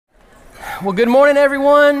Well, good morning,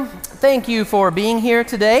 everyone. Thank you for being here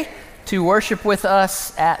today to worship with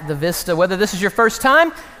us at the Vista. Whether this is your first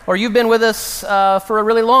time or you've been with us for a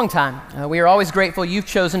really long time, we are always grateful you've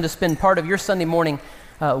chosen to spend part of your Sunday morning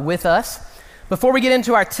with us. Before we get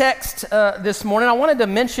into our text this morning, I wanted to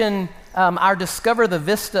mention our Discover the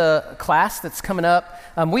Vista class that's coming up.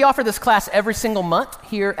 We offer this class every single month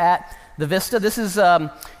here at the Vista. This is,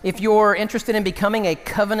 if you're interested in becoming a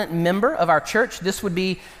covenant member of our church, this would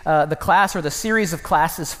be the class or the series of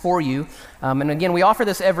classes for you. And again, we offer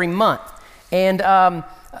this every month. And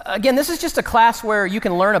again, this is just a class where you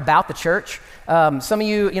can learn about the church. Some of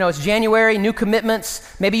you, it's January, new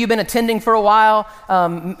commitments. Maybe you've been attending for a while,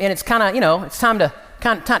 and it's kind of, it's time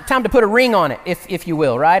to put a ring on it, if you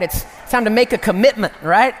will, right? It's time to make a commitment,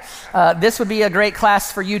 right? This would be a great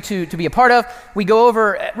class for you to be a part of. We go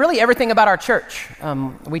over really everything about our church.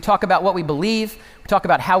 We talk about what we believe. We talk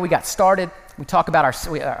about how we got started. We talk about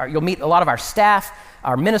you'll meet a lot of our staff,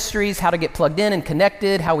 our ministries, how to get plugged in and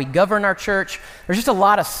connected, how we govern our church. There's just a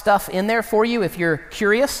lot of stuff in there for you if you're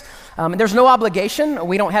curious. There's no obligation.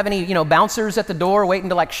 We don't have any, bouncers at the door waiting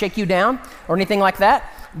to shake you down or anything like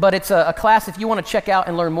that. But it's a class, if you want to check out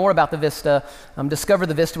and learn more about the Vista, Discover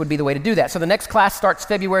the Vista would be the way to do that. So the next class starts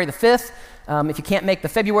February the 5th. If you can't make the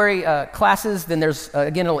February classes, then there's,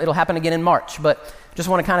 again, it'll happen again in March. But just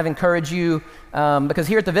want to kind of encourage you, because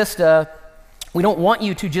here at the Vista, we don't want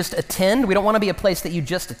you to just attend. We don't want to be a place that you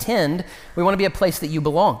just attend. We want to be a place that you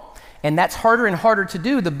belong. And that's harder and harder to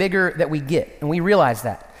do the bigger that we get. And we realize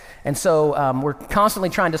that. And so we're constantly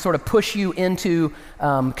trying to sort of push you into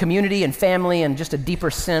community and family and just a deeper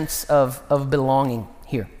sense of belonging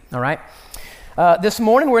here, all right? This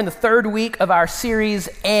morning, we're in the third week of our series,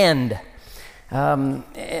 And me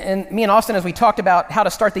and Austin, as we talked about how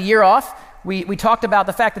to start the year off, we talked about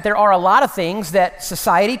the fact that there are a lot of things that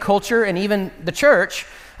society, culture, and even the church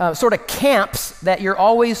sort of camps that you're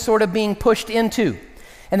always sort of being pushed into.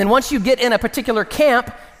 And then once you get in a particular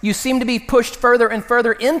camp, you seem to be pushed further and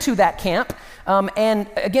further into that camp. And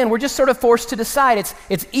again, we're just sort of forced to decide.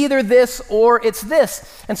 It's either this or it's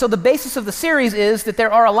this. And so the basis of the series is that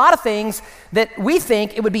there are a lot of things that we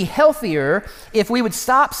think it would be healthier if we would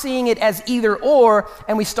stop seeing it as either or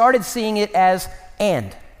and we started seeing it as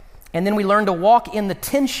and. And then we learn to walk in the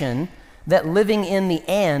tension that living in the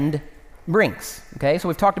and brings. Okay, so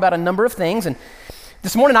we've talked about a number of things, and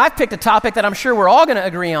this morning I've picked a topic that I'm sure we're all going to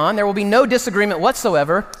agree on. There will be no disagreement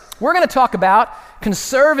whatsoever. We're going to talk about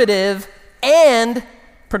conservative and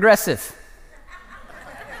progressive.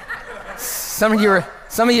 Some of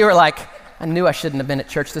you are like, I knew I shouldn't have been at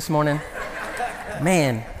church this morning.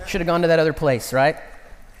 Man, should have gone to that other place, right?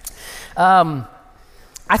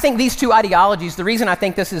 I think these two ideologies, the reason I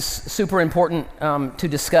think this is super important to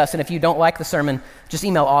discuss, and if you don't like the sermon, just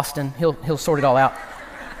email Austin. He'll sort it all out.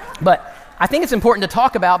 But I think it's important to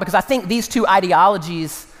talk about because I think these two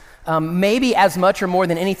ideologies, maybe as much or more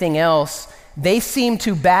than anything else, they seem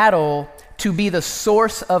to battle to be the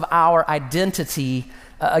source of our identity,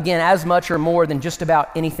 again, as much or more than just about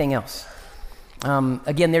anything else.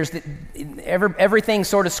 Again, everything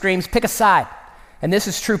sort of screams, pick a side. And this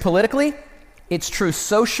is true politically, it's true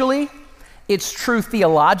socially, it's true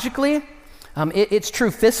theologically, it's true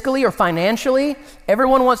fiscally or financially.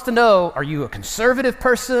 Everyone wants to know, are you a conservative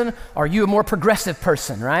person? Are you a more progressive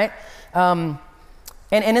person, right? And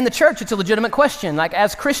in the church, it's a legitimate question. Like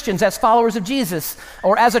as Christians, as followers of Jesus,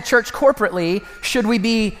 or as a church corporately, should we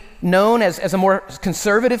be known as a more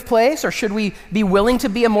conservative place, or should we be willing to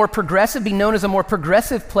be be known as a more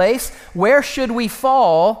progressive place? Where should we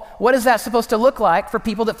fall? What is that supposed to look like for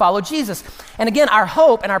people that follow Jesus? And again, our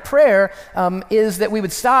hope and our prayer is that we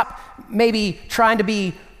would stop maybe trying to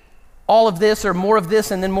be all of this or more of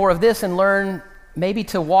this and then more of this and learn maybe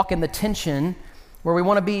to walk in the tension where we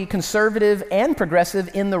want to be conservative and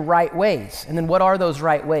progressive in the right ways. And then what are those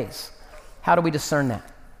right ways? How do we discern that?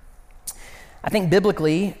 I think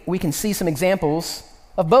biblically, we can see some examples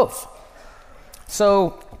of both.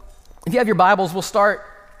 So if you have your Bibles, we'll start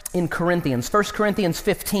in Corinthians. 1 Corinthians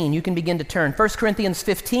 15, you can begin to turn. 1 Corinthians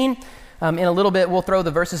 15, in a little bit, we'll throw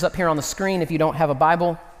the verses up here on the screen if you don't have a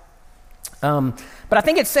Bible. But I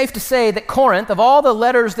think it's safe to say that Corinth, of all the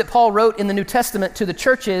letters that Paul wrote in the New Testament to the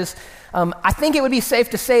churches, I think it would be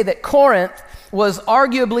safe to say that Corinth was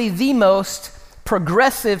arguably the most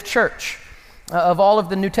progressive church of all of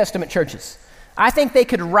the New Testament churches. I think they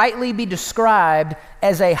could rightly be described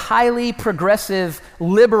as a highly progressive,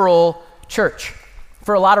 liberal church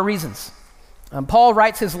for a lot of reasons. Paul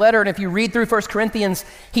writes his letter, and if you read through 1 Corinthians,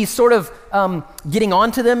 he's sort of getting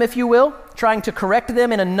on to them, if you will, trying to correct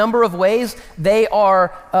them in a number of ways. They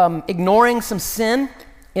are ignoring some sin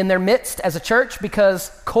in their midst as a church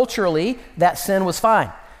because culturally that sin was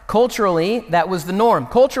fine. Culturally, that was the norm.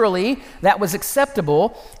 Culturally, that was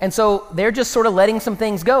acceptable. And so they're just sort of letting some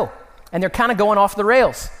things go. And they're kind of going off the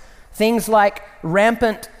rails. Things like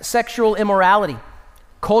rampant sexual immorality.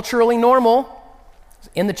 Culturally normal.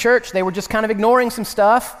 In the church, they were just kind of ignoring some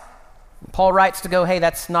stuff. Paul writes to go, hey,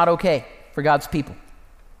 that's not okay for God's people.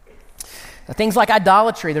 Things like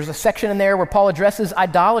idolatry. There's a section in there where Paul addresses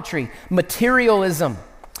idolatry, materialism.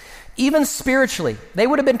 Even spiritually, they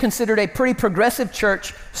would have been considered a pretty progressive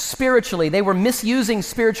church spiritually. They were misusing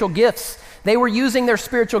spiritual gifts. They were using their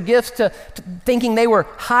spiritual gifts to thinking they were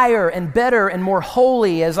higher and better and more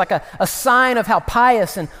holy as like a sign of how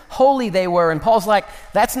pious and holy they were. And Paul's like,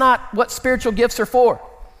 that's not what spiritual gifts are for.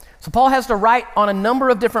 So Paul has to write on a number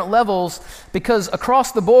of different levels because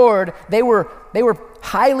across the board, they were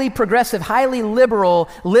highly progressive, highly liberal,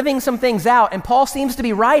 living some things out. And Paul seems to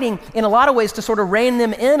be writing in a lot of ways to sort of rein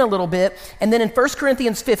them in a little bit. And then in 1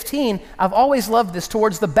 Corinthians 15, I've always loved this,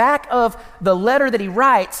 towards the back of the letter that he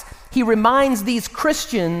writes, he reminds these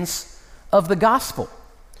Christians of the gospel,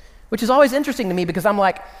 which is always interesting to me because I'm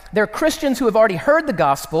like, they're Christians who have already heard the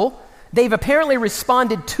gospel. They've apparently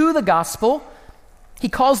responded to the gospel. He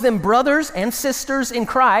calls them brothers and sisters in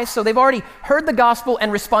Christ, so they've already heard the gospel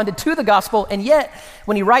and responded to the gospel, and yet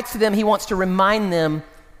when he writes to them, he wants to remind them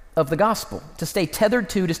of the gospel, to stay tethered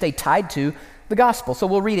to stay tied to the gospel. So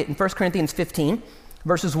we'll read it in 1 Corinthians 15,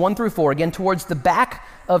 verses 1 through 4, again towards the back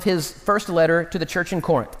of his first letter to the church in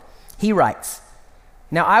Corinth. He writes,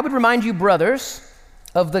 "Now I would remind you, brothers,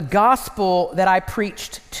 of the gospel that I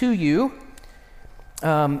preached to you,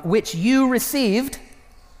 which you received,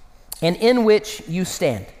 and in which you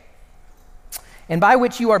stand, and by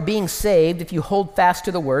which you are being saved if you hold fast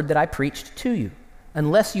to the word that I preached to you,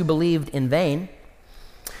 unless you believed in vain.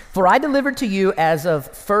 For I delivered to you as of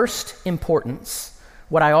first importance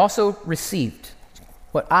what I also received,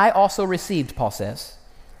 Paul says,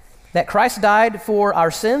 that Christ died for our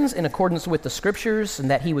sins in accordance with the Scriptures, and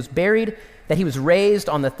that he was buried, that he was raised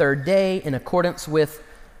on the third day in accordance with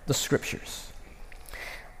the Scriptures."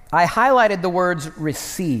 I highlighted the words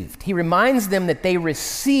received. He reminds them that they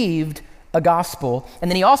received a gospel,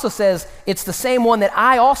 and then he also says it's the same one that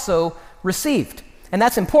I also received. And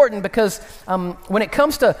that's important because when it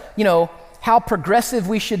comes to, how progressive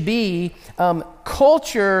we should be,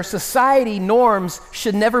 culture, society, norms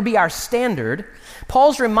should never be our standard.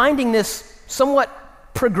 Paul's reminding this somewhat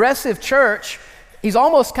progressive church, he's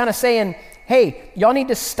almost kind of saying, hey, y'all need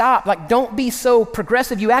to stop. Like, don't be so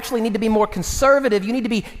progressive. You actually need to be more conservative. You need to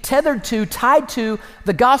be tethered to, tied to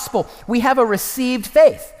the gospel. We have a received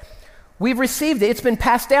faith. We've received it. It's been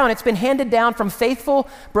passed down. It's been handed down from faithful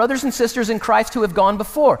brothers and sisters in Christ who have gone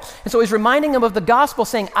before. And so he's reminding them of the gospel,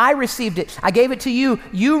 saying, I received it. I gave it to you.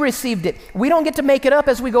 You received it. We don't get to make it up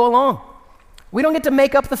as we go along. We don't get to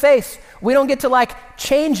make up the faith. We don't get to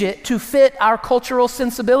change it to fit our cultural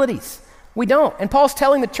sensibilities. We don't. And Paul's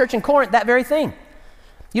telling the church in Corinth that very thing.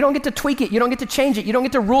 You don't get to tweak it. You don't get to change it. You don't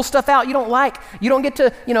get to rule stuff out you don't like. You don't get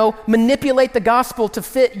to, manipulate the gospel to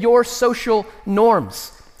fit your social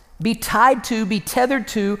norms. Be tied to, be tethered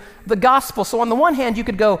to the gospel. So on the one hand, you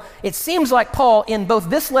could go, it seems like Paul, in both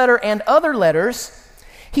this letter and other letters,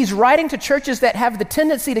 he's writing to churches that have the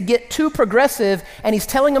tendency to get too progressive, and he's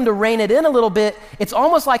telling them to rein it in a little bit. It's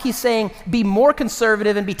almost like he's saying, be more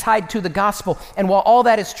conservative and be tied to the gospel. And while all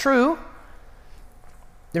that is true,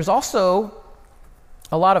 there's also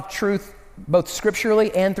a lot of truth, both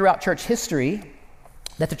scripturally and throughout church history,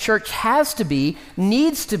 that the church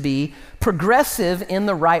needs to be progressive in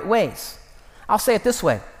the right ways. I'll say it this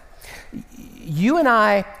way. You and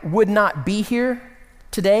I would not be here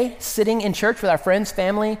today, sitting in church with our friends,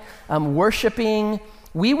 family, worshiping.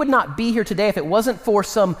 We would not be here today if it wasn't for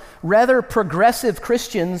some rather progressive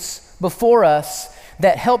Christians before us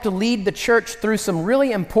that helped lead the church through some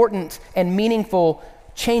really important and meaningful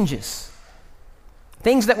changes.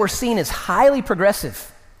 Things that were seen as highly progressive.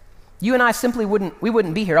 You and I simply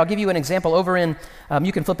wouldn't be here. I'll give you an example over in,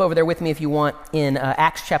 you can flip over there with me if you want, in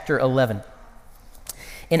Acts chapter 11.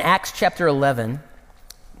 In Acts chapter 11,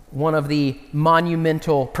 one of the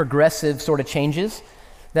monumental progressive sort of changes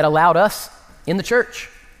that allowed us in the church.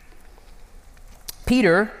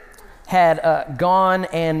 Peter had gone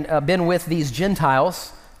and been with these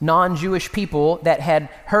Gentiles, non-Jewish people that had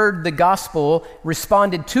heard the gospel,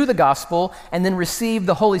 responded to the gospel, and then received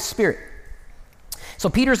the Holy Spirit. So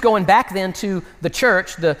Peter's going back then to the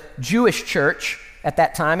church, the Jewish church at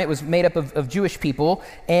that time. It was made up of Jewish people,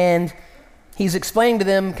 and he's explaining to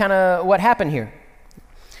them kind of what happened here.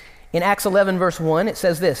 In Acts 11, verse 1, it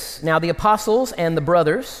says this, "Now the apostles and the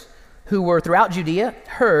brothers who were throughout Judea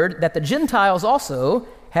heard that the Gentiles also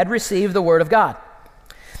had received the word of God.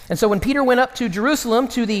 And so when Peter went up to Jerusalem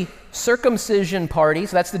to the circumcision party,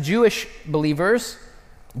 so that's the Jewish believers,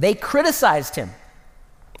 they criticized him.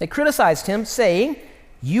 They criticized him, saying,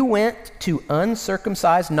 "You went to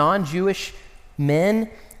uncircumcised, non-Jewish men,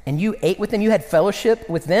 and you ate with them, you had fellowship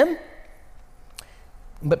with them?"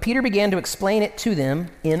 But Peter began to explain it to them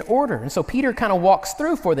in order. And so Peter kind of walks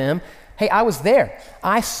through for them, hey, I was there.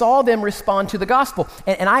 I saw them respond to the gospel.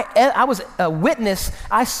 And I was a witness.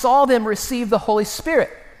 I saw them receive the Holy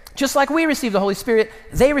Spirit. Just like we received the Holy Spirit,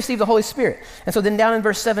 they received the Holy Spirit. And so then down in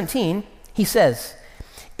verse 17, he says,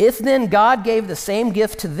 "If then God gave the same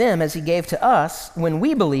gift to them as he gave to us when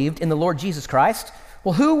we believed in the Lord Jesus Christ,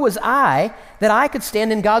 well, who was I that I could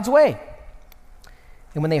stand in God's way?"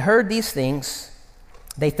 And when they heard these things,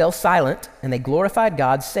 they fell silent and they glorified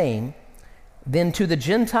God, saying, "Then to the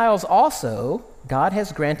Gentiles also God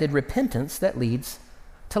has granted repentance that leads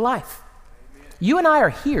to life." Amen. You and I are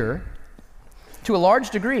here to a large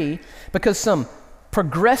degree because some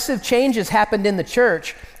progressive changes happened in the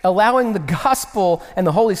church, allowing the gospel and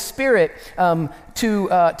the Holy Spirit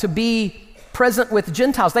to be present with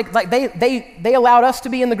Gentiles. They allowed us to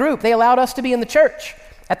be in the group. They allowed us to be in the church.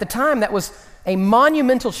 At the time, that was a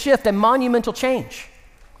monumental shift, a monumental change.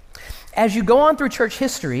 As you go on through church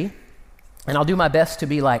history, and I'll do my best to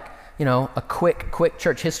be like, a quick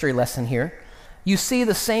church history lesson here, you see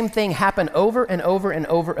the same thing happen over and over and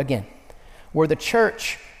over again, where the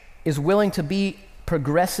church is willing to be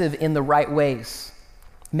progressive in the right ways,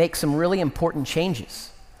 make some really important changes.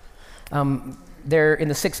 There in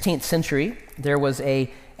the 16th century, there was a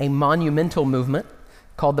monumental movement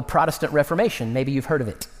called the Protestant Reformation. Maybe you've heard of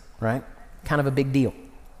it, right? Kind of a big deal.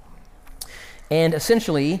 And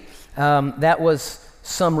essentially, that was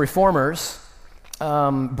some reformers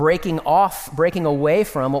breaking away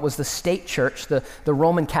from what was the state church, the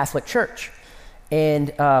Roman Catholic Church.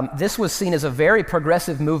 And this was seen as a very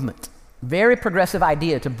progressive movement, very progressive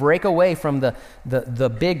idea to break away from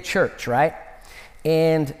the big church, right?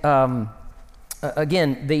 And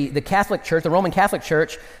again, the Catholic Church, the Roman Catholic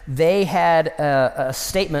Church, they had a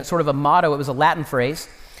statement, sort of a motto. It was a Latin phrase,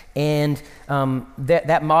 and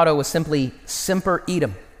that motto was simply "Semper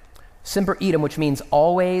Idem." Semper Idem, which means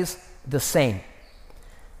always the same.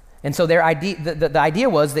 And so their idea, the idea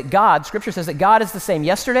was that God, Scripture says that God is the same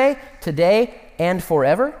yesterday, today, and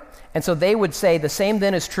forever. And so they would say the same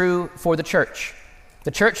then is true for the church.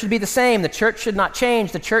 The church should be the same. The church should not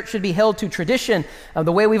change. The church should be held to tradition of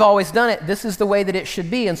the way we've always done it. This is the way that it should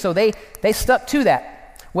be. And so they stuck to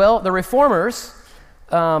that. Well, the reformers,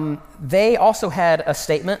 they also had a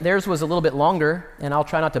statement. Theirs was a little bit longer, and I'll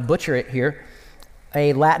try not to butcher it here,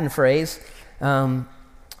 a Latin phrase.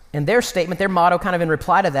 And their statement, their motto kind of in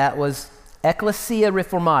reply to that was Ecclesia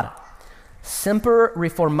Reformata, Semper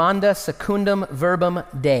Reformanda Secundum Verbum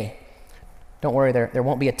Dei. Don't worry, there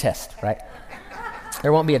won't be a test, right?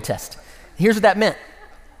 There won't be a test. Here's what that meant.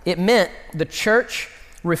 It meant the church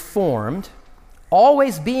reformed,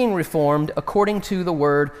 always being reformed according to the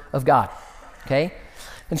word of God, okay?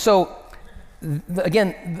 And so,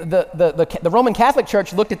 the Roman Catholic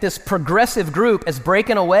Church looked at this progressive group as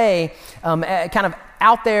breaking away, kind of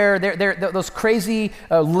out there, they're those crazy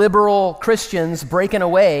liberal Christians breaking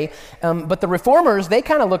away. But the reformers, they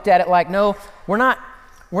kind of looked at it like, no, we're not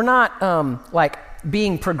like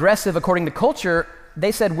being progressive according to culture.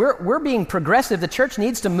 They said, we're being progressive. The church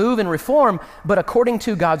needs to move and reform, but according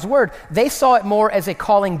to God's word. They saw it more as a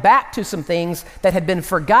calling back to some things that had been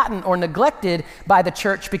forgotten or neglected by the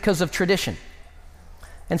church because of tradition.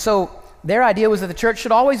 And so their idea was that the church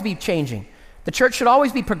should always be changing. The church should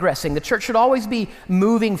always be progressing. The church should always be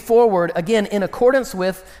moving forward, again, in accordance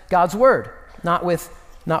with God's word, not with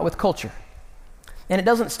culture. And it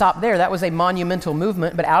doesn't stop there. That was a monumental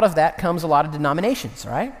movement, but out of that comes a lot of denominations,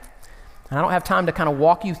 right? And I don't have time to kind of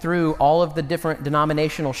walk you through all of the different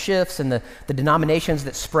denominational shifts and the denominations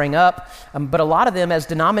that sprang up, but a lot of them, as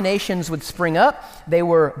denominations would spring up, they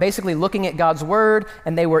were basically looking at God's word,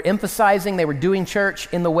 and they were emphasizing, they were doing church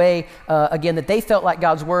in the way, again, that they felt like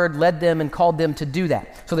God's word led them and called them to do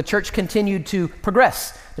that. So the church continued to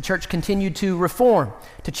progress. The church continued to reform,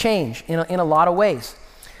 to change in a lot of ways.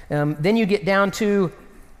 Then you get down to,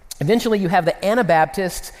 eventually you have the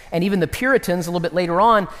Anabaptists and even the Puritans a little bit later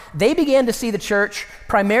on. They began to see the church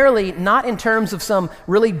primarily not in terms of some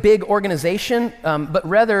really big organization, but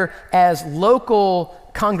rather as local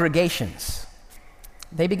congregations.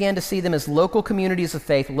 They began to see them as local communities of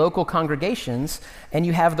faith, local congregations, and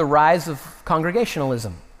you have the rise of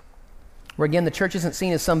Congregationalism, where again the church isn't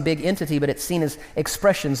seen as some big entity, but it's seen as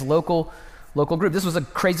expressions, local group. This was a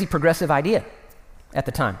crazy progressive idea at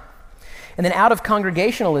the time. And then out of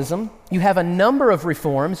Congregationalism, you have a number of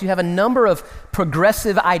reforms, you have a number of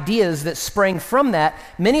progressive ideas that sprang from that,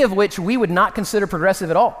 many of which we would not consider progressive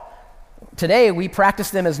at all. Today, we practice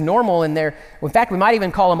them as normal, and in fact, we might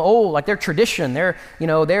even call them old, like they're tradition, they're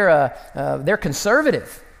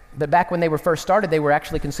conservative. But back when they were first started, they were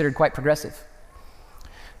actually considered quite progressive.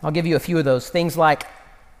 I'll give you a few of those. Things like,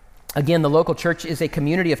 again, the local church is a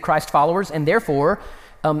community of Christ followers, and therefore,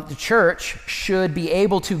 the church should be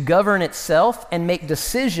able to govern itself and make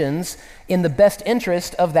decisions in the best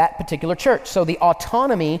interest of that particular church. So the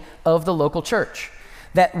autonomy of the local church.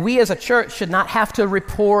 That we as a church should not have to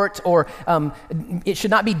report or it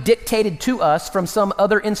should not be dictated to us from some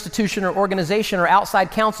other institution or organization or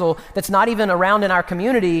outside council that's not even around in our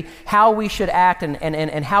community how we should act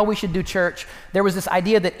and how we should do church. There was this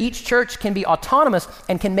idea that each church can be autonomous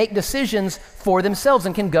and can make decisions for themselves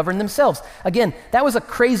and can govern themselves. Again, that was a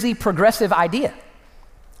crazy progressive idea.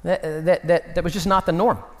 That was just not the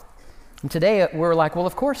norm. And today we're like, well,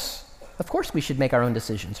 of course we should make our own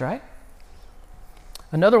decisions, right?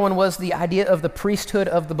 Another one was the idea of the priesthood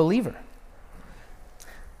of the believer.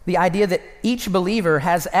 The idea that each believer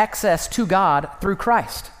has access to God through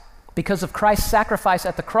Christ. Because of Christ's sacrifice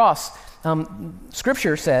at the cross,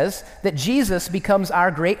 Scripture says that Jesus becomes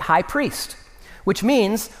our great high priest, which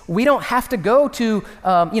means we don't have to go to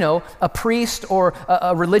a priest or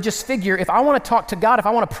a religious figure. If I want to talk to God, if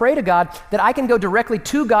I want to pray to God, that I can go directly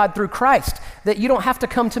to God through Christ, that you don't have to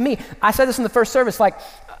come to me. I said this in the first service, like,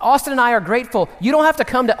 Austin and I are grateful. You don't have to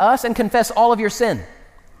come to us and confess all of your sin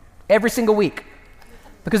every single week.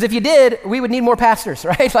 Because if you did, we would need more pastors,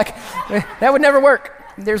 right? Like, that would never work.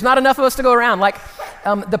 There's not enough of us to go around. Like,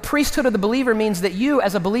 the priesthood of the believer means that you,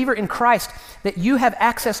 as a believer in Christ, that you have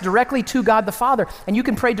access directly to God the Father, and you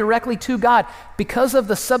can pray directly to God because of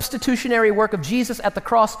the substitutionary work of Jesus at the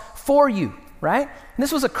cross for you, right? And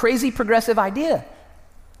this was a crazy progressive idea.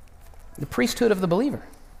 The priesthood of the believer.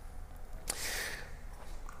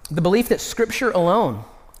 The belief that Scripture alone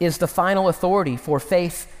is the final authority for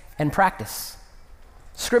faith and practice.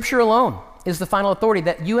 Scripture alone is the final authority,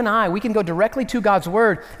 that you and I, we can go directly to God's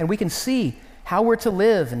Word and we can see how we're to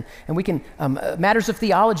live, and we can, matters of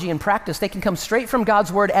theology and practice, they can come straight from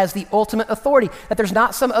God's Word as the ultimate authority, that there's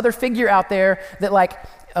not some other figure out there that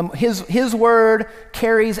his Word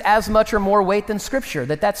carries as much or more weight than Scripture.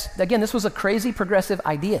 Again, this was a crazy progressive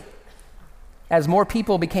idea. As more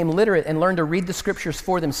people became literate and learned to read the Scriptures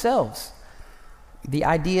for themselves, the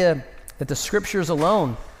idea that the Scriptures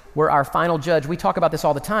alone were our final judge. We talk about this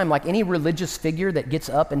all the time, like any religious figure that gets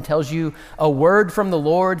up and tells you a word from the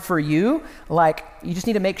Lord for you, like you just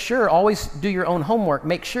need to make sure, always do your own homework,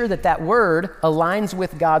 make sure that that word aligns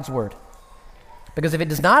with God's Word. Because if it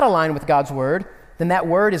does not align with God's Word, then that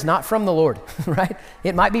word is not from the Lord, right?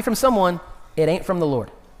 It might be from someone, it ain't from the Lord,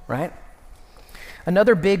 right?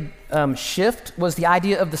 Another big shift was the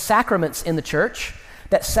idea of the sacraments in the church,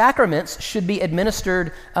 that sacraments should be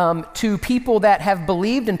administered to people that have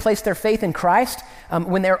believed and placed their faith in Christ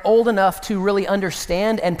when they're old enough to really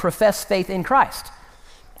understand and profess faith in Christ.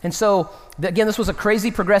 And so, again, this was a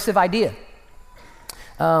crazy progressive idea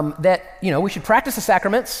that, we should practice the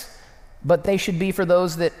sacraments, but they should be for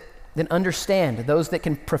those that understand, those that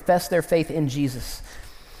can profess their faith in Jesus.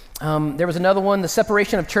 There was another one, the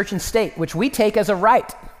separation of church and state, which we take as a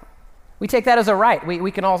right. We take that as a right.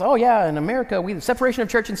 We can all, in America, separation of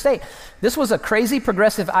church and state. This was a crazy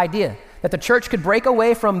progressive idea, that the church could break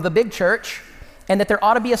away from the big church and that there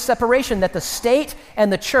ought to be a separation, that the state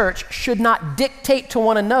and the church should not dictate to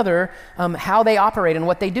one another how they operate and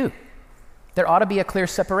what they do. There ought to be a clear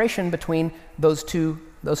separation between those two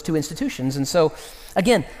institutions. And so,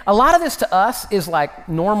 again, a lot of this to us is like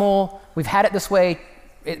normal. We've had it this way.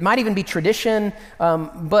 It might even be tradition,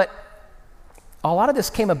 but a lot of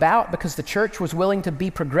this came about because the church was willing to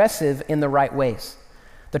be progressive in the right ways.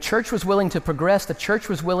 The church was willing to progress. The church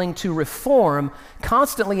was willing to reform,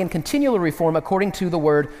 constantly and continually reform according to the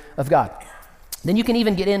Word of God. Then you can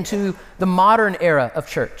even get into the modern era of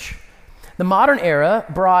church. The modern era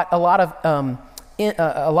brought a lot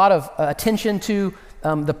of attention to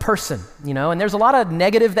the person, and there's a lot of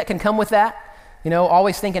negative that can come with that.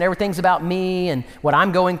 Always thinking everything's about me and what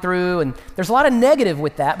I'm going through. And there's a lot of negative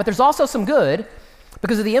with that, but there's also some good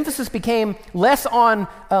because the emphasis became less on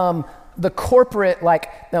the corporate,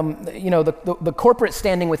 the corporate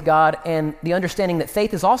standing with God and the understanding that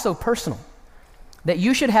faith is also personal, that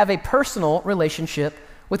you should have a personal relationship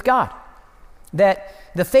with God, that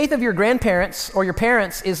the faith of your grandparents or your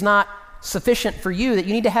parents is not sufficient for you, that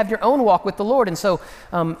you need to have your own walk with the Lord. And so,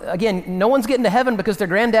 again, no one's getting to heaven because their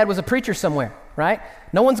granddad was a preacher somewhere, right?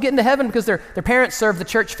 No one's getting to heaven because their parents served the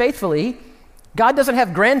church faithfully. God doesn't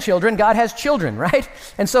have grandchildren, God has children, right?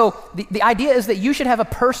 And so the idea is that you should have a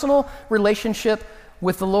personal relationship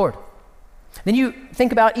with the Lord. Then you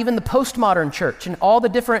think about even the postmodern church and all the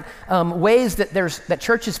different ways that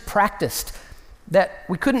church is practiced that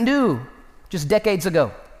we couldn't do just decades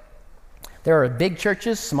ago. There are big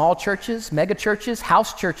churches, small churches, mega churches,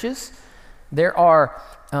 house churches. There are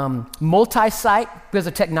multi-site, because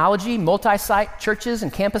of technology, multi-site churches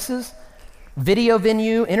and campuses, video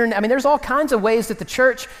venue, internet. I mean, there's all kinds of ways that the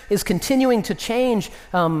church is continuing to change.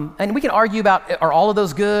 And we can argue about, are all of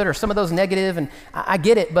those good or some of those negative? And I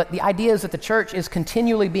get it, but the idea is that the church is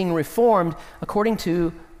continually being reformed according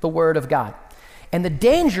to the Word of God. And the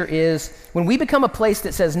danger is when we become a place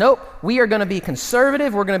that says, nope, we are going to be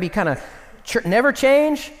conservative, we're going to be kind of never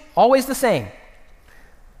change, always the same.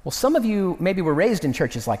 Well, some of you maybe were raised in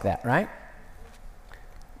churches like that, right?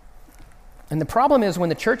 And the problem is when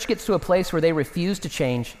the church gets to a place where they refuse to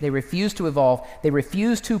change, they refuse to evolve, they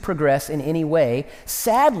refuse to progress in any way,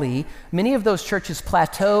 sadly, many of those churches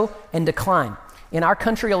plateau and decline. In our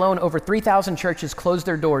country alone, over 3,000 churches close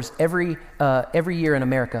their doors every year in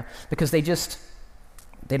America because they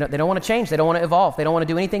don't want to change, they don't want to evolve, they don't want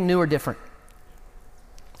to do anything new or different.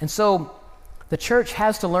 And so the church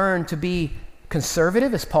has to learn to be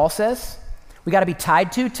conservative, as Paul says. We got to be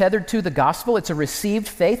tethered to the gospel. It's a received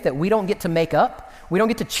faith that we don't get to make up. We don't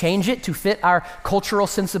get to change it to fit our cultural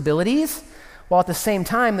sensibilities. While at the same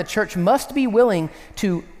time, the church must be willing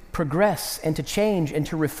to progress and to change and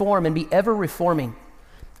to reform and be ever reforming in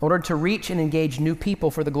order to reach and engage new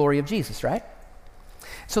people for the glory of Jesus, right?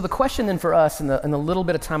 So the question then for us in the little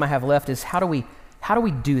bit of time I have left is how do we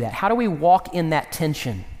do that? How do we walk in that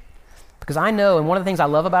tension? Because I know, and one of the things I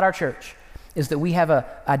love about our church is that we have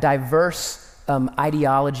a diverse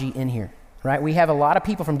ideology in here, right? We have a lot of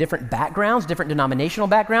people from different backgrounds, different denominational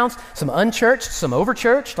backgrounds, some unchurched, some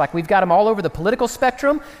overchurched, like we've got them all over the political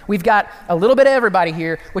spectrum. We've got a little bit of everybody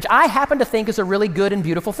here, which I happen to think is a really good and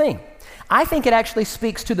beautiful thing. I think it actually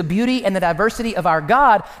speaks to the beauty and the diversity of our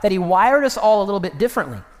God that he wired us all a little bit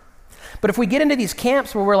differently. But if we get into these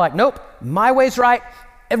camps where we're like, nope, my way's right,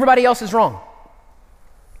 everybody else is wrong,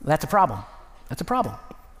 that's a problem. That's a problem.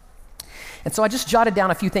 And so I just jotted down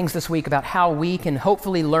a few things this week about how we can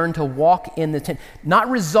hopefully learn to walk in the tension, not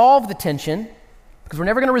resolve the tension, because we're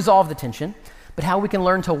never going to resolve the tension, but how we can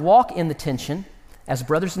learn to walk in the tension as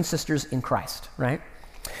brothers and sisters in Christ, right?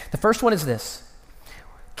 The first one is this: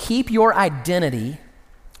 keep your identity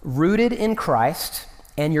rooted in Christ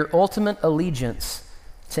and your ultimate allegiance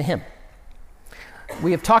to him. We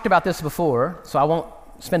have talked about this before, so I won't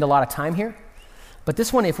spend a lot of time here. But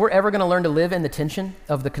this one, if we're ever going to learn to live in the tension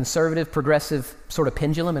of the conservative, progressive sort of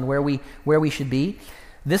pendulum and where we should be,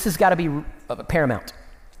 this has got to be paramount.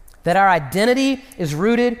 That our identity is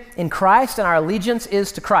rooted in Christ and our allegiance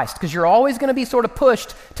is to Christ. Because you're always going to be sort of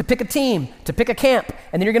pushed to pick a team, to pick a camp,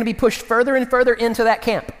 and then you're going to be pushed further and further into that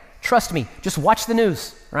camp. Trust me, just watch the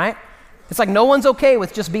news, right? It's like no one's okay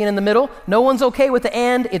with just being in the middle. No one's okay with the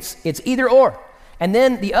and. It's either or. And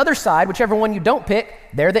then the other side, whichever one you don't pick,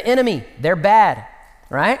 they're the enemy. They're bad,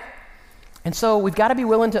 right? And so we've got to be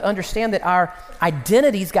willing to understand that our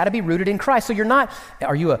identity's got to be rooted in Christ. So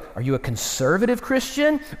are you a conservative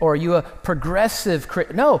Christian or are you a progressive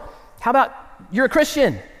Christian? No. How about you're a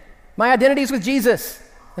Christian? My identity is with Jesus.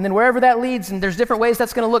 And then wherever that leads, and there's different ways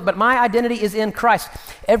that's going to look, but my identity is in Christ.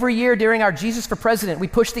 Every year during our Jesus for President, we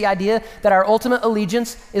push the idea that our ultimate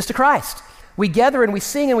allegiance is to Christ. We gather and we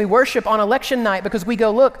sing and we worship on election night because we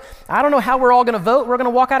go, look, I don't know how we're all going to vote. We're going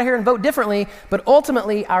to walk out of here and vote differently, but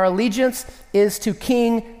ultimately our allegiance is to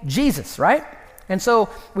King Jesus, right? And so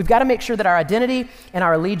we've got to make sure that our identity and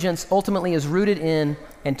our allegiance ultimately is rooted in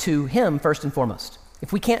and to him first and foremost.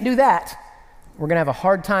 If we can't do that, we're going to have a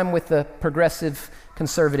hard time with the progressive,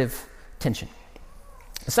 conservative tension.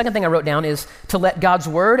 The second thing I wrote down is to let God's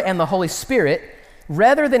word and the Holy Spirit,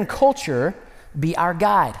 rather than culture, be our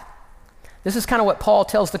guide. This is kind of what Paul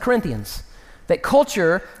tells the Corinthians, that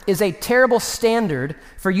culture is a terrible standard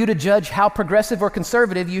for you to judge how progressive or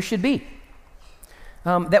conservative you should be.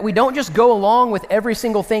 That we don't just go along with every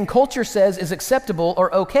single thing culture says is acceptable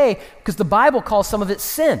or okay, because the Bible calls some of it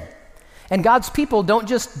sin. And God's people don't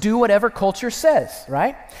just do whatever culture says,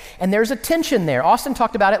 right? And there's a tension there. Austin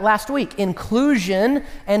talked about it last week, inclusion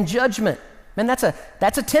and judgment. Man, that's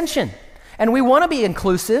a tension. And we want to be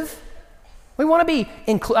inclusive. We want to be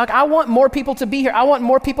like, I want more people to be here. I want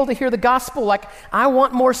more people to hear the gospel. Like, I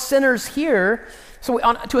want more sinners here. So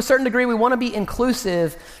to a certain degree, we want to be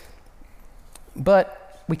inclusive,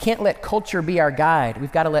 but we can't let culture be our guide.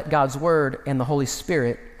 We've got to let God's word and the Holy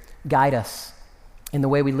Spirit guide us in the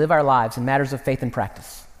way we live our lives in matters of faith and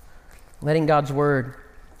practice. Letting God's word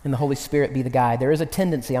and the Holy Spirit be the guide. There is a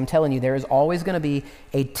tendency, I'm telling you, there is always going to be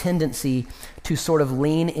a tendency to sort of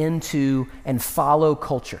lean into and follow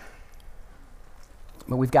culture.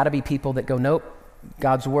 But we've got to be people that go, nope,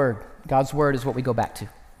 God's Word. God's Word is what we go back to.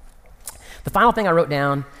 The final thing I wrote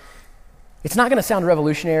down, it's not going to sound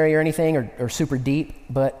revolutionary or anything or super deep,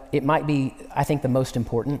 but it might be, I think, the most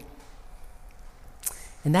important.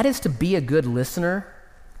 And that is to be a good listener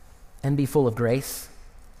and be full of grace.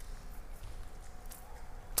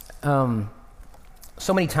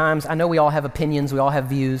 So many times, I know we all have opinions, we all have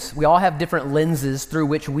views, we all have different lenses through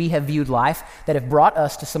which we have viewed life that have brought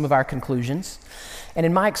us to some of our conclusions. And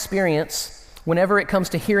in my experience, whenever it comes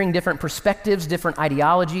to hearing different perspectives, different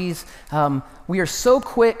ideologies, we are so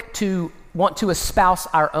quick to want to espouse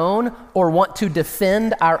our own or want to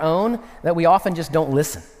defend our own that we often just don't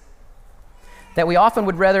listen. That we often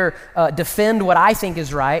would rather defend what I think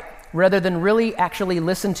is right rather than really actually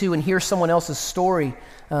listen to and hear someone else's story.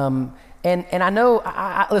 And I know,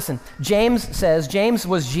 listen, James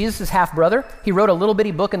was Jesus' half-brother. He wrote a little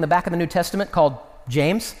bitty book in the back of the New Testament called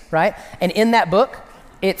James, right? And in that book,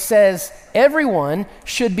 it says, everyone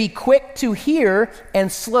should be quick to hear and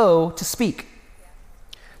slow to speak.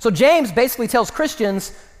 So James basically tells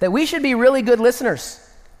Christians that we should be really good listeners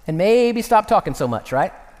and maybe stop talking so much,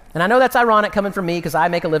 right? And I know that's ironic coming from me because I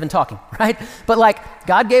make a living talking, right? But like,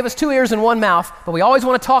 God gave us 2 ears and 1 mouth, but we always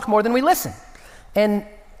want to talk more than we listen. And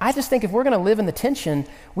I just think if we're going to live in the tension,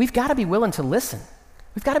 we've got to be willing to listen.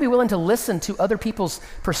 We've got to be willing to listen to other people's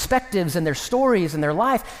perspectives and their stories and their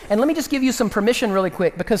life. And let me just give you some permission really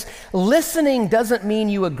quick, because listening doesn't mean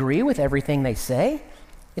you agree with everything they say.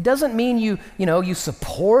 It doesn't mean you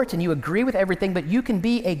support and you agree with everything, but you can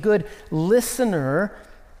be a good listener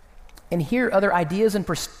and hear other ideas and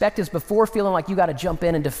perspectives before feeling like you got to jump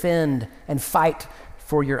in and defend and fight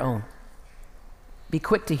for your own. Be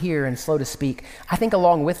quick to hear and slow to speak. I think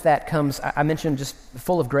along with that comes, I mentioned, just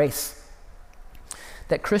full of grace.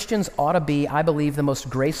 That Christians ought to be, I believe, the most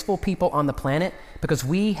graceful people on the planet because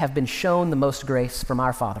we have been shown the most grace from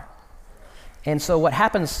our Father. And so what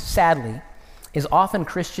happens, sadly, is often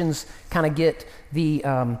Christians kind of get the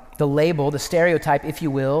label, the stereotype, if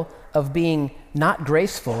you will, of being not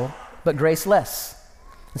graceful, but graceless.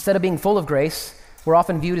 Instead of being full of grace, we're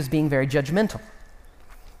often viewed as being very judgmental.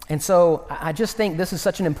 And so I just think this is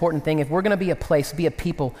such an important thing. If we're going to be a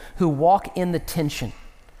people who walk in the tension,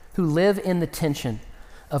 who live in the tension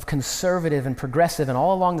of conservative and progressive and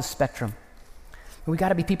all along the spectrum, we got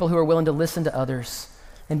to be people who are willing to listen to others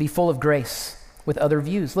and be full of grace with other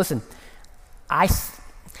views. Listen, I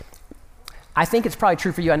think it's probably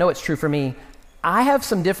true for you. I know it's true for me. I have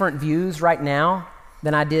some different views right now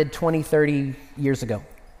than I did 20, 30 years ago,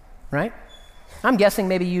 right? I'm guessing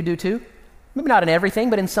maybe you do too. Maybe not in everything,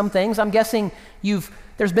 but in some things. I'm guessing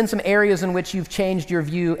there's been some areas in which you've changed your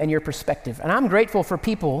view and your perspective. And I'm grateful for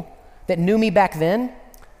people that knew me back then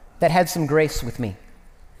that had some grace with me,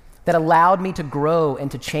 that allowed me to grow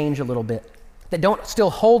and to change a little bit, that don't still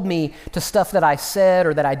hold me to stuff that I said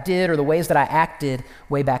or that I did or the ways that I acted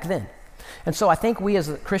way back then. And so I think we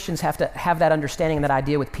as Christians have to have that understanding and that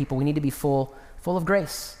idea with people. We need to be full of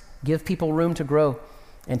grace, give people room to grow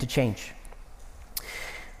and to change.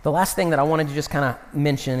 The last thing that I wanted to just kind of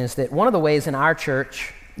mention is that one of the ways in our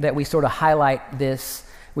church that we sort of highlight this,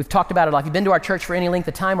 we've talked about it a lot. If you've been to our church for any length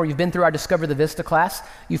of time or you've been through our Discover the Vista class,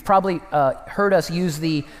 you've probably heard us use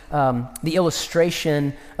the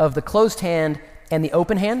illustration of the closed hand and the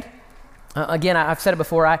open hand. Again, I've said it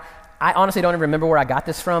before, I honestly don't even remember where I got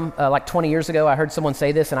this from. Like 20 years ago, I heard someone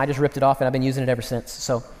say this and I just ripped it off and I've been using it ever since.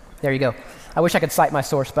 So there you go. I wish I could cite my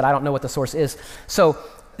source, but I don't know what the source is. So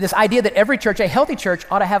this idea that every church, a healthy church,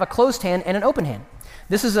 ought to have a closed hand and an open hand.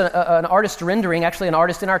 This is an artist rendering, actually an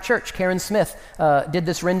artist in our church, Karen Smith, did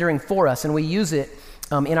this rendering for us, and we use it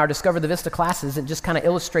in our Discover the Vista classes and just kind of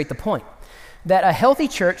illustrate the point. That a healthy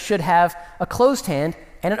church should have a closed hand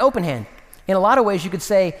and an open hand. In a lot of ways, you could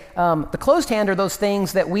say the closed hand are those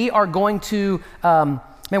things that we are going to,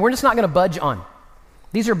 we're just not going to budge on.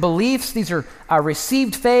 These are beliefs, these are our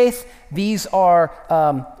received faith, these are,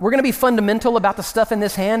 we're going to be fundamental about the stuff in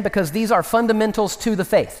this hand because these are fundamentals to the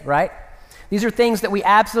faith, right? These are things that we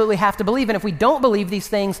absolutely have to believe, and if we don't believe these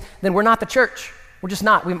things, then we're not the church. We're just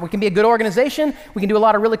not. We can be a good organization, we can do a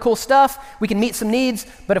lot of really cool stuff, we can meet some needs,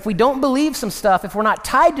 but if we don't believe some stuff, if we're not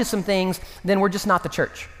tied to some things, then we're just not the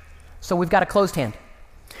church. So we've got a closed hand.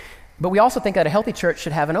 But we also think that a healthy church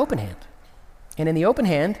should have an open hand. And in the open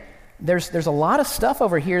hand, there's a lot of stuff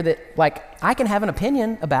over here that, like, I can have an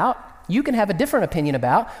opinion about, you can have a different opinion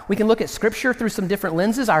about. We can look at Scripture through some different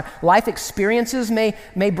lenses. Our life experiences may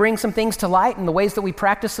bring some things to light in the ways that we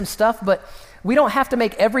practice some stuff, but we don't have to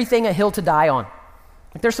make everything a hill to die on.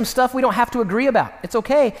 Like, there's some stuff we don't have to agree about. It's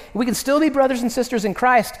okay. We can still be brothers and sisters in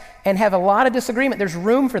Christ and have a lot of disagreement. There's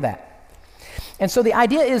room for that. And so the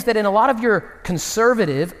idea is that in a lot of your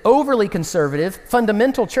conservative, overly conservative,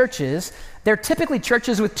 fundamental churches, they're typically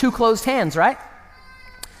churches with two closed hands, right?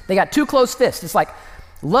 They got two closed fists. It's like,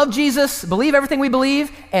 love Jesus, believe everything we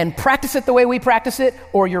believe, and practice it the way we practice it,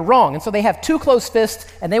 or you're wrong. And so they have two closed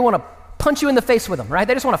fists, and they want to punch you in the face with them, right?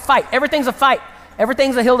 They just want to fight. Everything's a fight.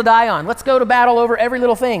 Everything's a hill to die on. Let's go to battle over every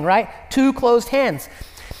little thing, right? Two closed hands.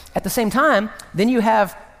 At the same time, then you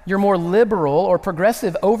have your more liberal or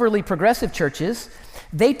progressive, overly progressive churches.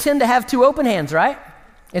 They tend to have two open hands, right?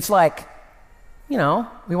 It's like, you know,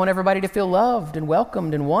 we want everybody to feel loved and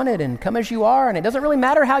welcomed and wanted and come as you are, and it doesn't really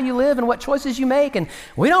matter how you live and what choices you make, and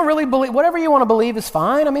we don't really believe, whatever you want to believe is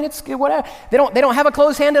fine. I mean, it's whatever. They don't have a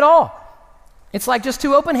closed hand at all. It's like just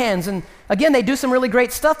two open hands, and again, they do some really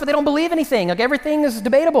great stuff, but they don't believe anything. Like, everything is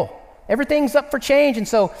debatable. Everything's up for change, and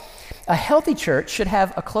so a healthy church should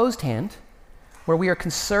have a closed hand where we are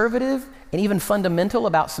conservative and even fundamental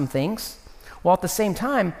about some things, while at the same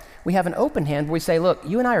time, we have an open hand where we say, look,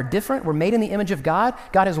 you and I are different. We're made in the image of God.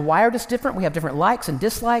 God has wired us different. We have different likes and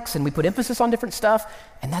dislikes, and we put emphasis on different stuff,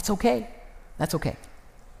 and that's okay. That's okay.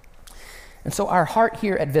 And so our heart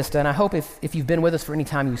here at Vista, and I hope if you've been with us for any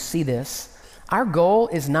time, you see this, our goal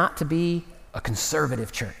is not to be a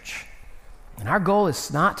conservative church. And our goal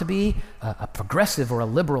is not to be a progressive or a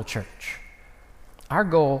liberal church. Our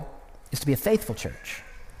goal is to be a faithful church.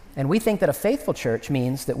 And we think that a faithful church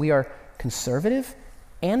means that we are conservative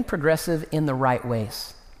and progressive in the right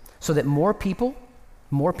ways, so that more people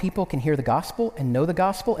can hear the gospel and know the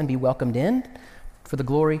gospel and be welcomed in for the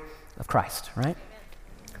glory of Christ, right?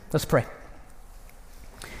 Let's pray.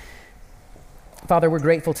 Father, we're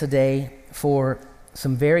grateful today for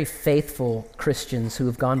some very faithful Christians who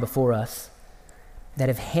have gone before us that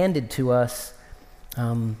have handed to us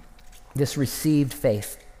this received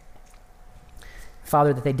faith.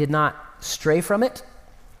 Father, that they did not stray from it,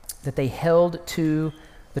 that they held to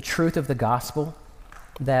the truth of the gospel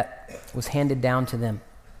that was handed down to them.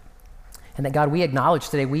 And that, God, we acknowledge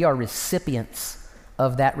today we are recipients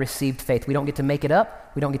of that received faith. We don't get to make it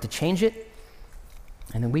up. We don't get to change it.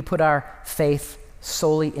 And then we put our faith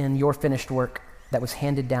solely in your finished work that was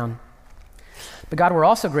handed down. But God, we're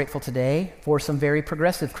also grateful today for some very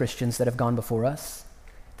progressive Christians that have gone before us,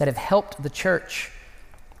 that have helped the church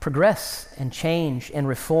progress and change and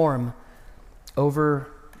reform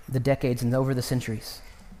over the decades and over the centuries.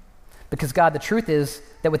 Because God, the truth is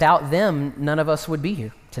that without them, none of us would be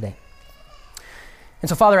here today. And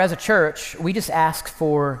so, Father, as a church, we just ask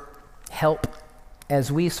for help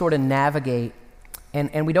as we sort of navigate,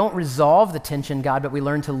 and we don't resolve the tension, God, but we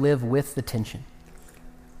learn to live with the tension.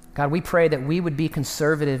 God, we pray that we would be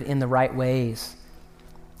conservative in the right ways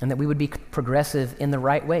and that we would be progressive in the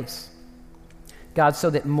right ways. God, so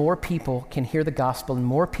that more people can hear the gospel and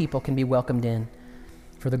more people can be welcomed in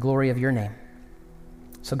for the glory of your name.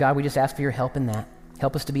 So God, we just ask for your help in that.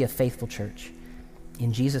 Help us to be a faithful church.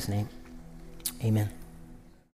 In Jesus' name, amen.